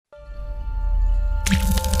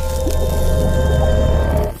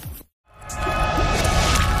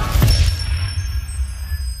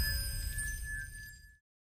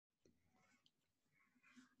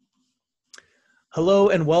Hello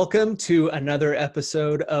and welcome to another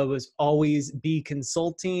episode of As Always Be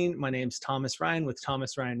Consulting. My name's Thomas Ryan with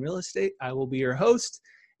Thomas Ryan Real Estate. I will be your host.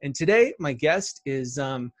 And today my guest is,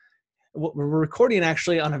 we're recording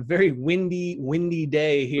actually on a very windy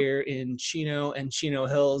day here in Chino and Chino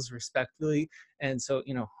Hills, respectively. And so,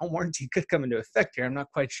 home warranty could come into effect here. I'm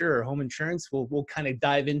not quite sure. Or home insurance, we'll kind of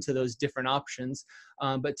dive into those different options.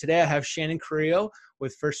 But today I have Shannon Carrillo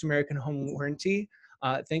with First American Home Warranty.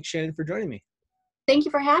 Thanks, Shannon, for joining me. Thank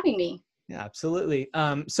you for having me. Yeah, absolutely.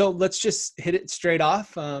 So let's just hit it straight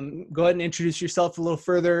off. Go ahead and introduce yourself a little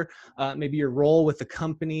further, maybe your role with the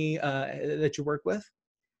company that you work with.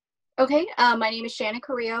 Okay, my name is Shannon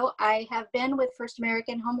Carrillo. I have been with First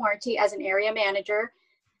American Home Warranty as an area manager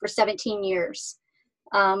for 17 years.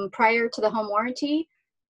 Prior to the home warranty,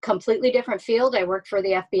 completely different field. I worked for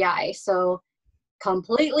the FBI, so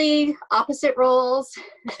completely opposite roles,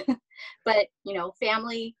 but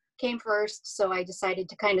family came first, so I decided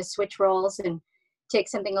to kind of switch roles and take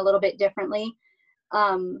something a little bit differently.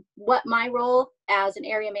 What my role as an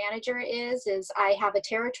area manager is I have a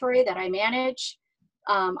territory that I manage.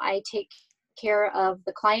 I take care of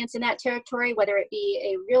the clients in that territory, whether it be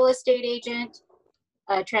a real estate agent,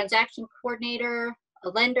 a transaction coordinator, a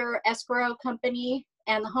lender, escrow company,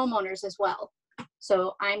 and the homeowners as well.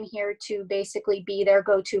 So I'm here to basically be their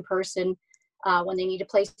go-to person when they need to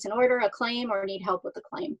place an order, a claim, or need help with a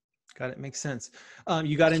claim. Got it. Makes sense.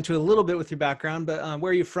 You got into a little bit with your background, but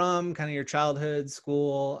where are you from? Kind of your childhood,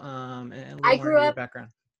 school, and a little more of your background.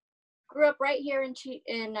 Grew up right here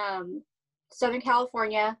in Southern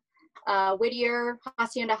California, Whittier,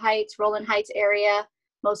 Hacienda Heights, Roland Heights area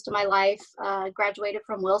most of my life. Graduated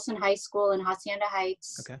from Wilson High School in Hacienda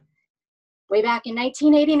Heights. Okay. Way back in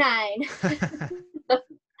 1989.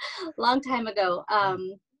 Long time ago.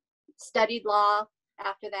 Studied law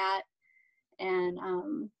after that,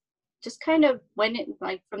 and just kind of went in,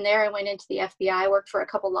 from there I went into the FBI, worked for a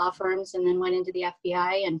couple law firms, and then went into the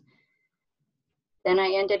FBI, and then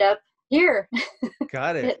I ended up here.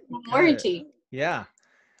 Got it. Warranty. Yeah.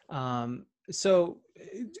 So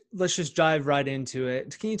let's just dive right into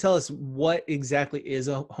it. Can you tell us what exactly is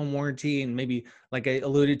a home warranty, and maybe, like I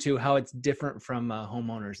alluded to, how it's different from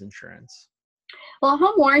homeowner's insurance? Well, a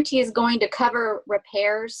home warranty is going to cover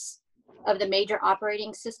repairs of the major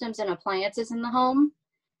operating systems and appliances in the home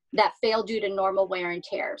that fail due to normal wear and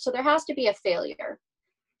tear. So there has to be a failure.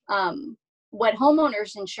 What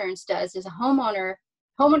homeowner's insurance does is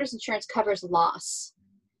homeowner's insurance covers loss.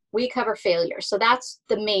 We cover failure. So that's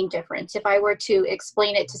the main difference. If I were to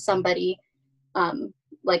explain it to somebody,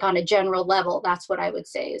 like on a general level, that's what I would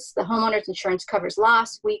say is the homeowner's insurance covers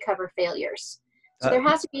loss. We cover failures. So there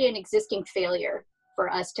has to be an existing failure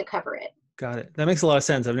for us to cover it. Got it. That makes a lot of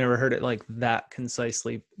sense. I've never heard it like that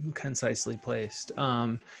concisely placed.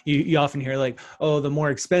 You often hear like, oh, the more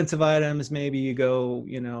expensive items, maybe you go,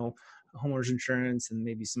 homeowner's insurance, and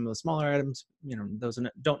maybe some of the smaller items, those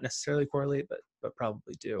don't necessarily correlate, but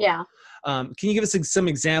probably do. Yeah. Can you give us some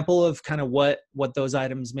example of kind of what those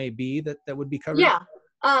items may be that would be covered? Yeah.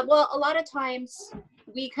 Well, a lot of times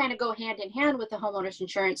we kind of go hand in hand with the homeowner's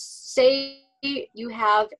insurance. Say you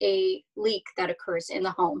have a leak that occurs in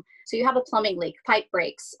the home. So you have a plumbing leak, pipe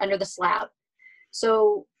breaks under the slab.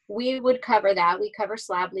 So we would cover that. We cover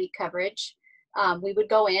slab leak coverage. We would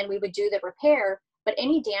go in, we would do the repair, but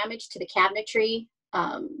any damage to the cabinetry,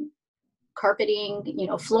 carpeting,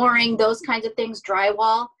 flooring, those kinds of things,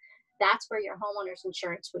 drywall, that's where your homeowner's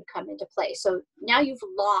insurance would come into play. So now you've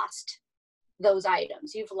lost those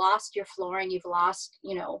items. You've lost your flooring, you've lost,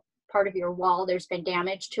 part of your wall, there's been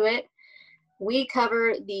damage to it. We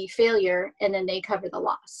cover the failure, and then they cover the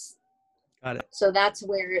loss. Got it. So that's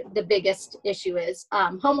where the biggest issue is.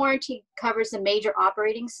 Home warranty covers the major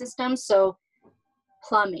operating systems. So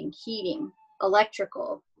plumbing, heating,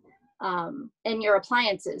 electrical, and your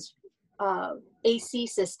appliances, AC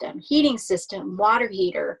system, heating system, water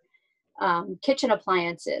heater, kitchen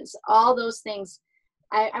appliances, all those things.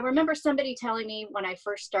 I remember somebody telling me when I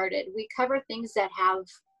first started, we cover things that have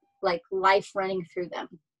like life running through them,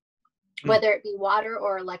 whether it be water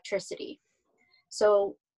or electricity.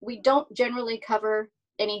 So we don't generally cover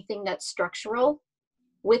anything that's structural,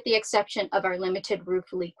 with the exception of our limited roof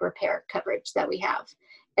leak repair coverage that we have.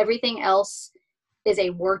 Everything else is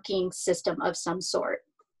a working system of some sort.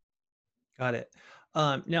 Got it.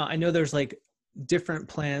 Now I know there's like different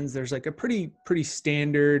plans. There's like a pretty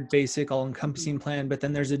standard, basic, all-encompassing plan, but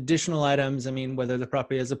then there's additional items. I mean, whether the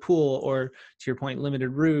property has a pool or, to your point, limited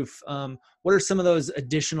roof. What are some of those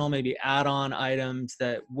additional, maybe add-on items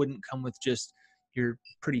that wouldn't come with just your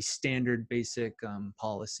pretty standard, basic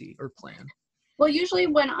policy or plan? Well, usually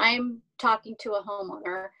when I'm talking to a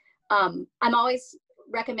homeowner, I'm always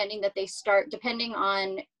recommending that they start, depending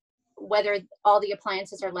on whether all the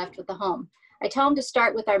appliances are left with the home. I tell them to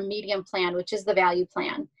start with our medium plan, which is the value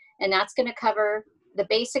plan. And that's going to cover the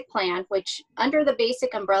basic plan, which under the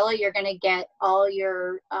basic umbrella, you're going to get all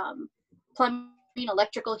your plumbing,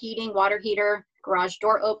 electrical, heating, water heater, garage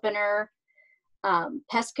door opener,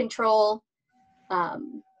 pest control,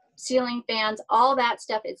 ceiling fans, all that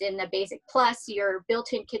stuff is in the basic, plus your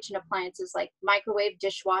built-in kitchen appliances like microwave,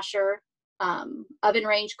 dishwasher, oven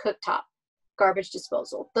range, cooktop, garbage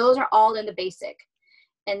disposal. Those are all in the basic.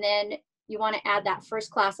 And then you want to add that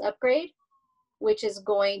first class upgrade, which is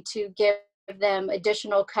going to give them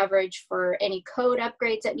additional coverage for any code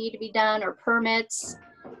upgrades that need to be done or permits.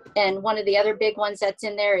 And one of the other big ones that's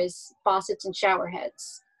in there is faucets and shower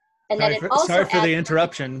heads. And then it also sorry for the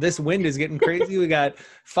interruption. This wind is getting crazy. We got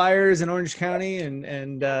fires in Orange County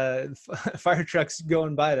and fire trucks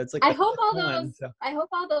going by. That's like I hope all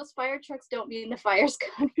those fire trucks don't mean the fire's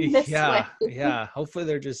coming this way. Yeah. Hopefully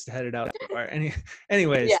they're just headed out to the fire.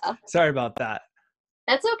 Anyways, sorry about that.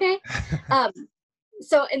 That's okay.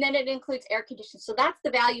 So, and then it includes air conditioning. So that's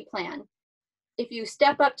the value plan. If you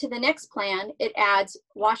step up to the next plan, it adds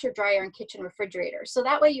washer, dryer, and kitchen refrigerator. So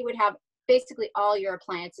that way you would have basically all your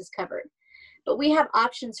appliances covered. But we have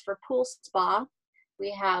options for pool spa. We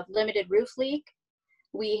have limited roof leak.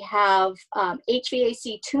 We have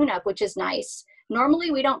HVAC tune-up, which is nice. Normally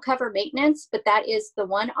we don't cover maintenance, but that is the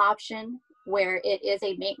one option where it is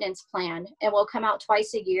a maintenance plan, and we'll come out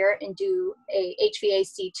twice a year and do a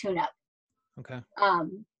HVAC tune-up. Okay.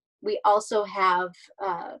 We also have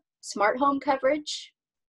smart home coverage.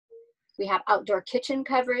 We have outdoor kitchen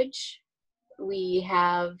coverage. We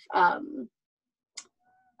have, I'm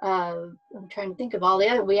trying to think of all the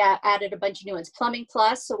other, we added a bunch of new ones. Plumbing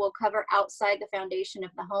Plus, so we'll cover outside the foundation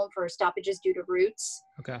of the home for stoppages due to roots.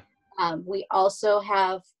 Okay. We also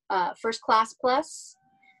have First Class Plus.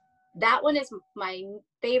 That one is my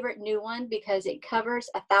favorite new one because it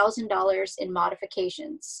covers $1,000 in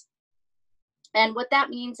modifications. And what that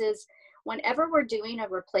means is whenever we're doing a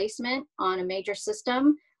replacement on a major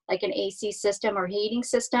system, like an AC system or heating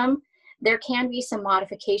system, there can be some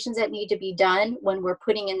modifications that need to be done when we're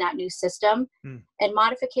putting in that new system. And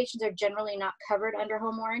modifications are generally not covered under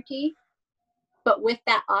home warranty. But with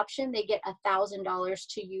that option, they get $1,000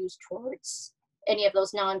 to use towards any of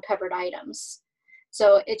those non-covered items.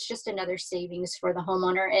 So it's just another savings for the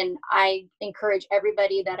homeowner. And I encourage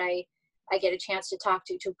everybody that I get a chance to talk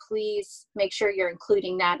to please make sure you're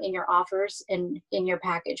including that in your offers and in your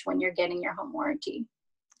package when you're getting your home warranty.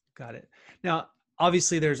 Got it. Now,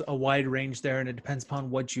 obviously there's a wide range there and it depends upon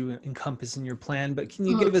what you encompass in your plan, but can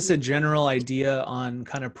you give us a general idea on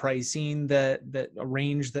kind of pricing that a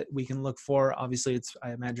range that we can look for? Obviously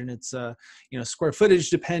I imagine it's square footage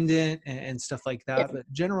dependent and stuff like that, but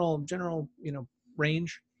general,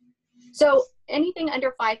 range. So anything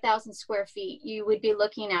under 5,000 square feet, you would be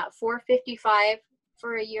looking at $455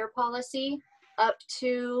 for a year policy, up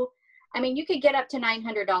to, you could get up to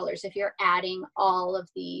 $900 if you're adding all of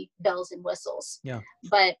the bells and whistles. Yeah.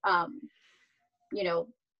 But,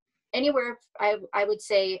 anywhere, I would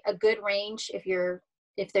say a good range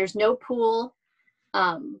if there's no pool,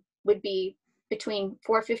 would be between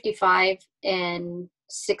 $455 and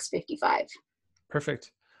 $655.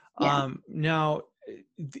 Perfect. Yeah. Now,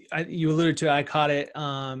 you alluded to, I caught it,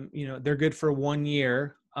 they're good for 1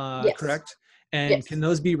 year, Yes. correct? And can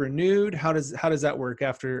those be renewed? How does that work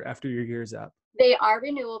after your year's up? They are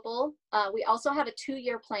renewable. We also have a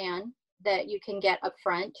 2-year plan that you can get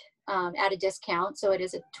upfront at a discount. So it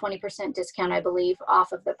is a 20% discount, I believe,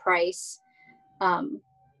 off of the price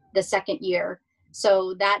the second year.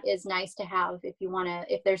 So that is nice to have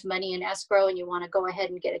if there's money in escrow and you want to go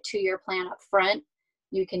ahead and get a 2-year plan up front,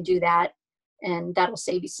 you can do that. And that'll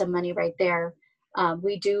save you some money right there.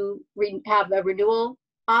 We do have a renewal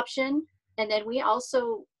option. And then we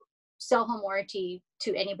also sell home warranty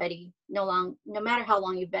to anybody, no matter how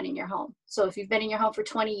long you've been in your home. So if you've been in your home for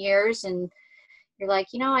 20 years and you're like,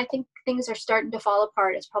 I think things are starting to fall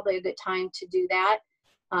apart, it's probably a good time to do that.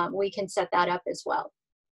 We can set that up as well.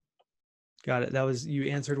 Got it. You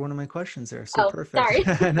answered one of my questions there. So perfect.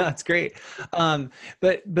 Sorry. No, it's great.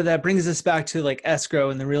 But that brings us back to like escrow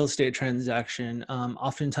and the real estate transaction.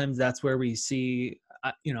 Oftentimes that's where we see,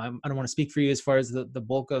 I don't want to speak for you as far as the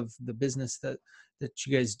bulk of the business that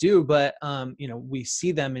you guys do, but we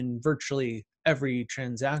see them in virtually every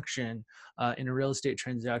transaction, in a real estate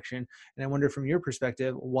transaction. And I wonder from your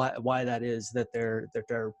perspective, why that is that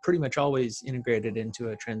they're pretty much always integrated into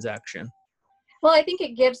a transaction. Well, I think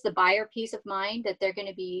it gives the buyer peace of mind that they're going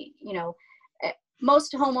to be,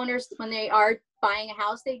 most homeowners, when they are buying a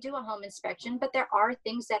house, they do a home inspection, but there are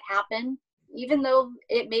things that happen. Even though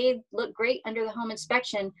it may look great under the home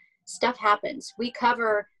inspection, stuff happens. We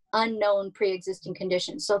cover unknown pre-existing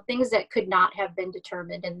conditions. So things that could not have been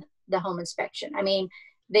determined in the home inspection. I mean,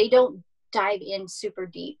 they don't dive in super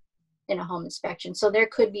deep in a home inspection. So there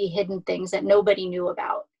could be hidden things that nobody knew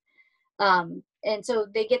about. And so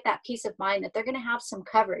they get that peace of mind that they're going to have some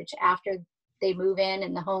coverage after they move in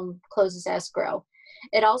and the home closes escrow.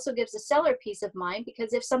 It also gives the seller peace of mind,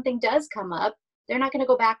 because if something does come up, they're not going to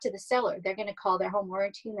go back to the seller. They're going to call their home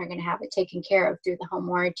warranty and they're going to have it taken care of through the home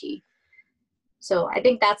warranty. So I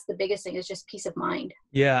think that's the biggest thing, is just peace of mind.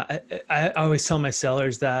 Yeah. I always tell my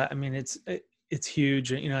sellers that, I mean, it's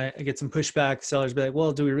huge. You know, I get some pushback. Sellers be like,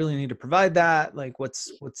 well, do we really need to provide that? Like,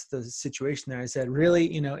 what's the situation there? I said,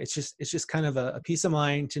 really, you know, it's just kind of a peace of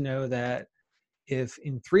mind to know that if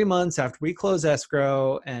in 3 months after we close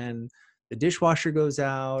escrow and the dishwasher goes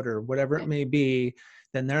out or whatever it may be,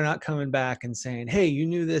 then they're not coming back and saying, hey, you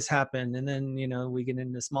knew this happened. And then, you know, we get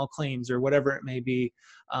into small claims or whatever it may be.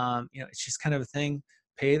 You know, it's just kind of a thing.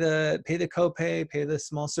 Pay the copay, pay the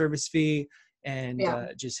small service fee, and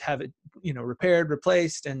just have it, you know, repaired,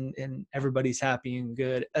 replaced, and everybody's happy and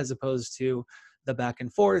good, as opposed to the back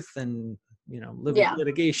and forth and, you know,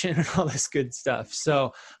 litigation and all this good stuff.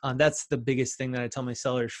 So that's the biggest thing that I tell my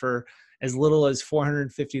sellers. For as little as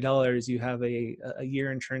 $450, you have a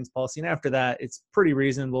year insurance policy. And after that, it's pretty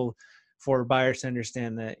reasonable for buyers to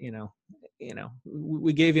understand that, you know,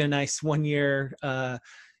 we gave you a nice 1 year,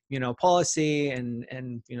 you know, policy,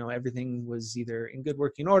 and, you know, everything was either in good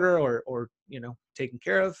working order or, you know, taken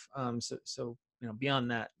care of. So, you know,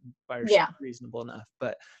 beyond that, buyers should be reasonable enough.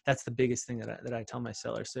 But that's the biggest thing that I tell my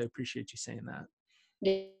sellers. So I appreciate you saying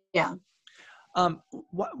that. Yeah.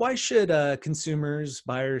 Why should consumers,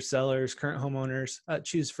 buyers, sellers, current homeowners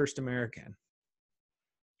choose First American?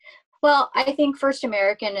 Well, I think First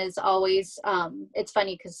American is always, it's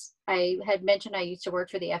funny because I had mentioned I used to work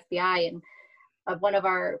for the FBI, and one of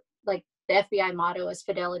our, like, the FBI motto is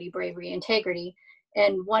fidelity, bravery, integrity.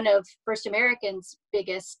 And one of First American's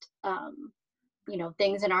biggest, you know,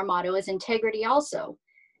 things in our motto is integrity also.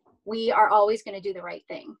 We are always going to do the right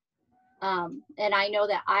thing. And I know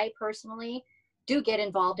that I personally do get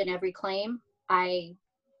involved in every claim. I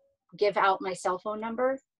give out my cell phone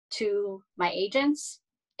number to my agents,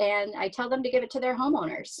 and I tell them to give it to their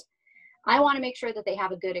homeowners. I want to make sure that they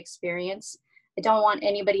have a good experience. I don't want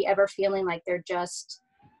anybody ever feeling like they're just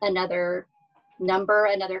another number,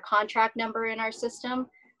 another contract number in our system.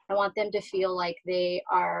 I want them to feel like they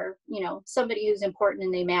are, you know, somebody who's important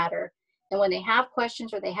and they matter. And when they have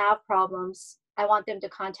questions or they have problems, I want them to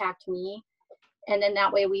contact me. And then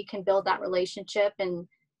that way we can build that relationship and,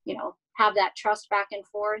 you know, have that trust back and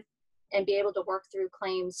forth and be able to work through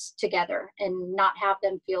claims together and not have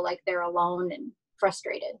them feel like they're alone and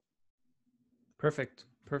frustrated. Perfect.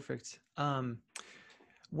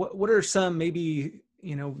 What are some, maybe,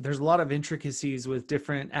 you know, there's a lot of intricacies with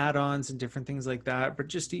different add-ons and different things like that, but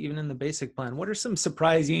just even in the basic plan, what are some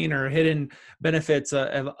surprising or hidden benefits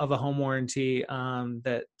of a home warranty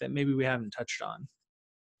that maybe we haven't touched on?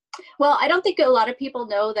 Well, I don't think a lot of people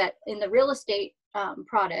know that in the real estate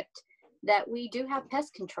product that we do have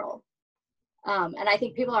pest control. And I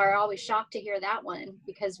think people are always shocked to hear that one,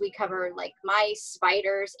 because we cover like mice,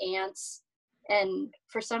 spiders, ants. And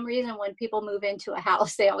for some reason, when people move into a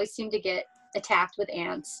house, they always seem to get attacked with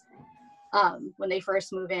ants when they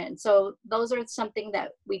first move in. So those are something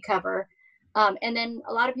that we cover. And then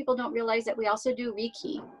a lot of people don't realize that we also do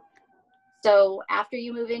rekey. So after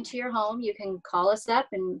you move into your home, you can call us up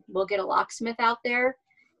and we'll get a locksmith out there,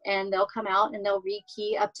 and they'll come out and they'll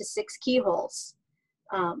rekey up to 6 keyholes.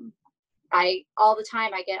 All the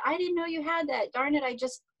time I get, I didn't know you had that. Darn it, I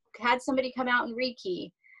just had somebody come out and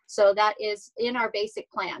rekey. So that is in our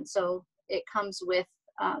basic plan. So it comes with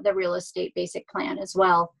the real estate basic plan as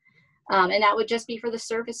well. And that would just be for the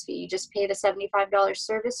service fee. You just pay the $75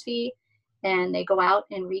 service fee, and they go out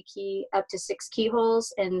and rekey up to 6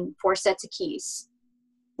 keyholes and 4 sets of keys,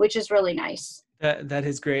 which is really nice. That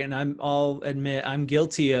is great. And I'll admit I'm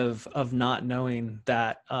guilty of not knowing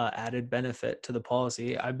that added benefit to the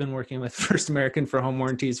policy. I've been working with First American for home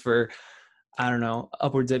warranties for, I don't know,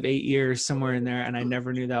 upwards of 8 years, somewhere in there. And I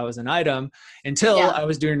never knew that was an item until I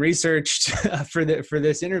was doing research for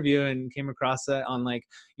this interview and came across that on, like,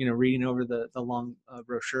 you know, reading over the long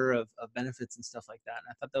brochure of benefits and stuff like that. And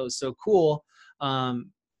I thought that was so cool.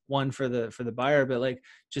 One for the buyer, but like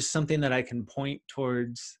just something that I can point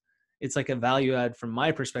towards. It's like a value add from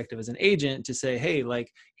my perspective as an agent to say, hey,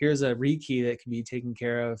 like, here's a rekey that can be taken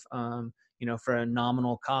care of, you know, for a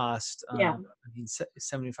nominal cost. I mean,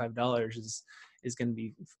 $75 is going to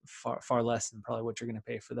be far less than probably what you're going to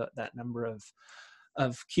pay for that number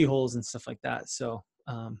of keyholes and stuff like that. So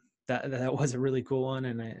that was a really cool one,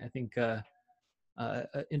 and I think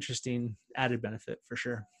interesting added benefit for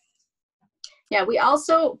sure. Yeah, we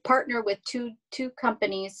also partner with two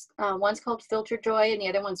companies. One's called FilterJoy and the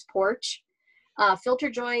other one's Porch.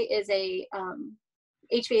 FilterJoy is a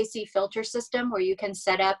HVAC filter system where you can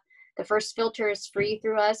set up. The first filter is free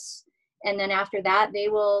through us, and then after that,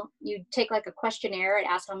 you take like a questionnaire and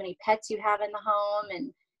ask how many pets you have in the home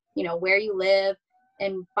and where you live,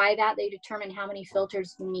 and by that they determine how many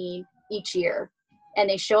filters you need each year, and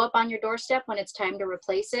they show up on your doorstep when it's time to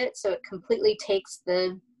replace it. So it completely takes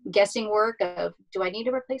the guessing work of, do I need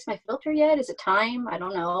to replace my filter yet? Is it time? I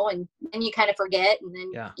don't know. And then you kind of forget, and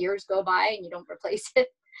then years go by and you don't replace it.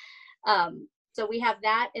 So we have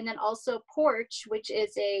that. And then also Porch, which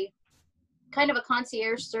is a kind of a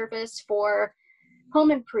concierge service for home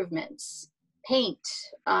improvements, paint,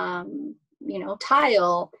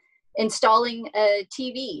 tile, installing a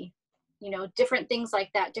TV, different things like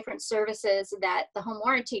that, different services that the home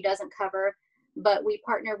warranty doesn't cover. But we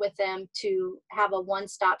partner with them to have a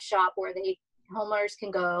one-stop shop where homeowners can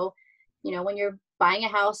go. When you're buying a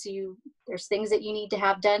house, there's things that you need to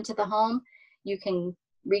have done to the home. You can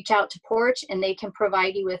reach out to Porch, and they can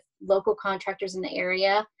provide you with local contractors in the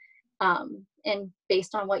area. And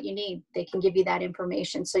based on what you need, they can give you that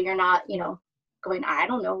information. So you're not, going, I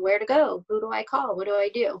don't know where to go. Who do I call? What do I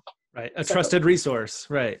do? Right. A trusted resource.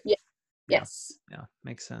 Right. Yeah. Yes. Yeah.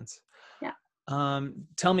 Makes sense. Yeah.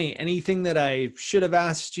 Tell me anything that I should have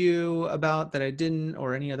asked you about that I didn't,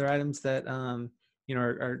 or any other items that,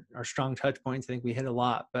 are strong touch points. I think we hit a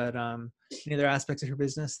lot, but, any other aspects of your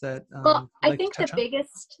business that, well, I think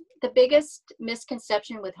the biggest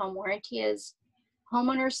misconception with home warranty is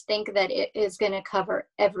homeowners think that it is going to cover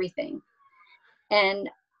everything. And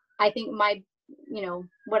I think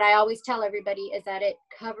what I always tell everybody is that it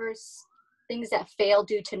covers things that fail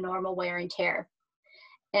due to normal wear and tear.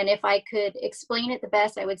 And if I could explain it the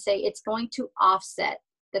best, I would say it's going to offset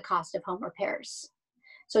the cost of home repairs.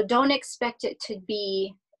 So don't expect it to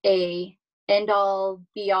be a end all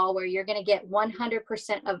be all where you're going to get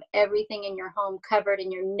 100% of everything in your home covered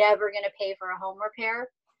and you're never going to pay for a home repair.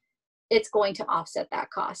 It's going to offset that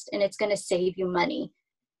cost, and it's going to save you money,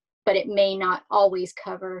 but it may not always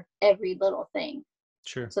cover every little thing.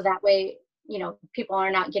 Sure. So that way, people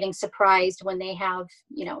are not getting surprised when they have,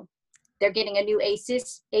 they're getting a new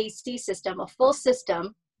AC system, a full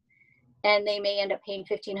system, and they may end up paying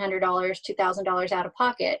 $1,500, $2,000 out of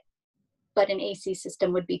pocket, but an AC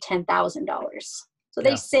system would be $10,000. So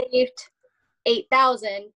they saved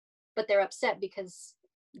 $8,000, but they're upset because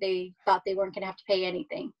they thought they weren't going to have to pay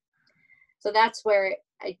anything. So that's where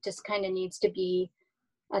it just kind of needs to be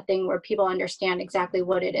a thing where people understand exactly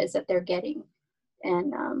what it is that they're getting,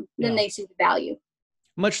 and then they see the value.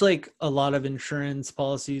 Much like a lot of insurance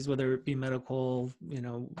policies, whether it be medical,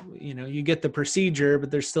 you get the procedure, but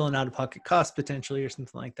there's still an out-of-pocket cost potentially or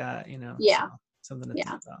something like that, Yeah. So something to think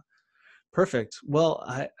about. Perfect. Well,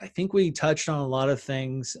 I think we touched on a lot of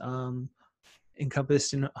things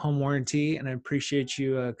encompassed in home warranty, and I appreciate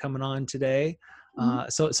you coming on today.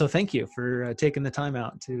 So thank you for taking the time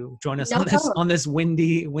out to join us on this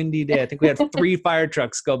windy day. I think we had 3 fire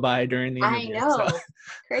trucks go by during the interview. I know. So.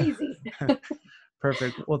 Crazy.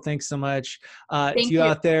 Perfect. Well, thanks so much. To you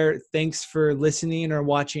out there, thanks for listening or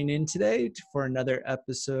watching in today for another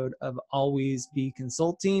episode of Always Be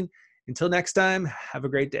Consulting. Until next time, have a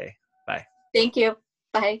great day. Bye. Thank you.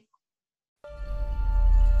 Bye.